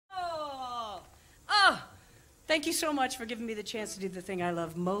Thank you so much for giving me the chance to do the thing I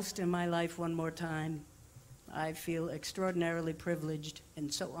love most in my life one more time. I feel extraordinarily privileged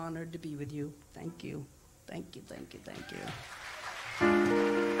and so honored to be with you. Thank you. Thank you, thank you, thank you.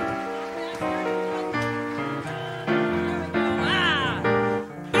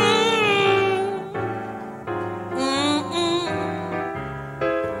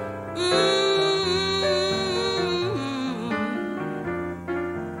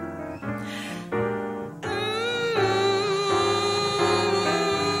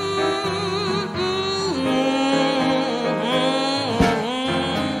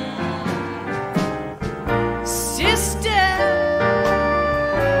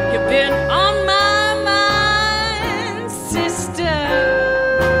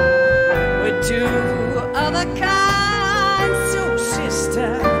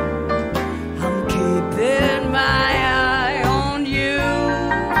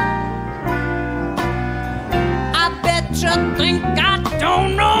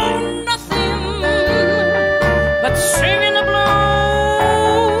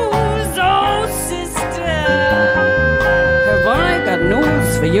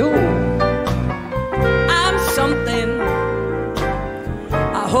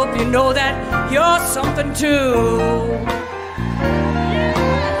 Know that you're something too.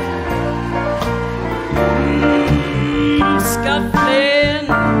 Scuffling,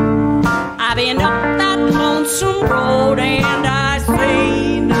 I've been up that lonesome road and I've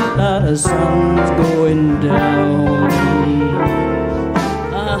seen a lot of suns going down.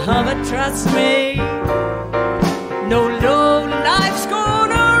 But trust me, no low life's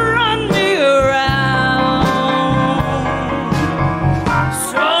gonna run me around.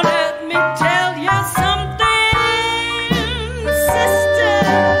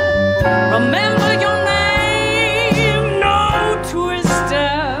 Remember your name, no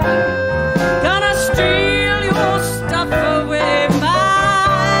twister. Gonna steal your stuff away,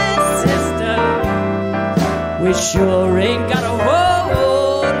 my sister. We sure ain't got a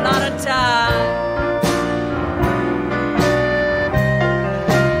whole lot of time.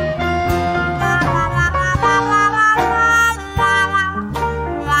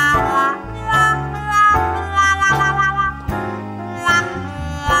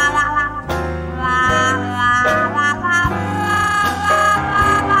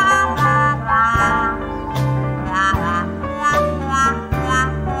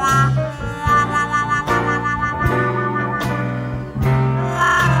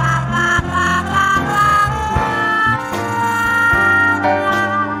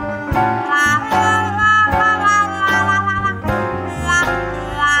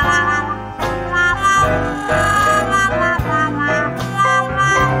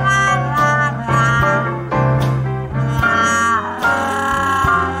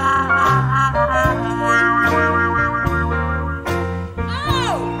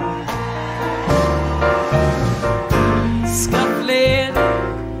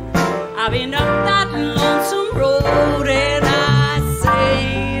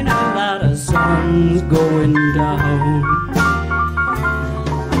 Going down,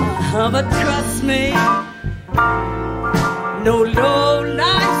 but trust me, no low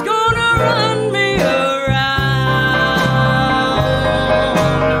life's gonna run me around.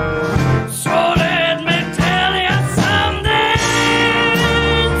 So let me tell you something,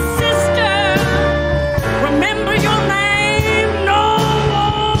 sister. Remember your name, no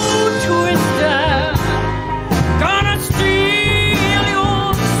twister. Gonna steal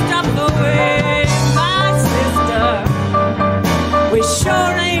your stuff away. We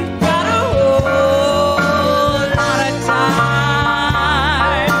sure ain't got a whole lot of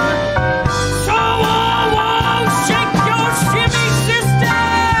time. So whoa, whoa, shake your shimmy, sister.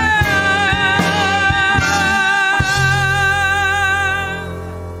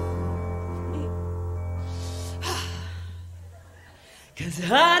 'Cause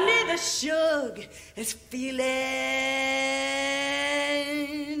honey, the sugar is feeling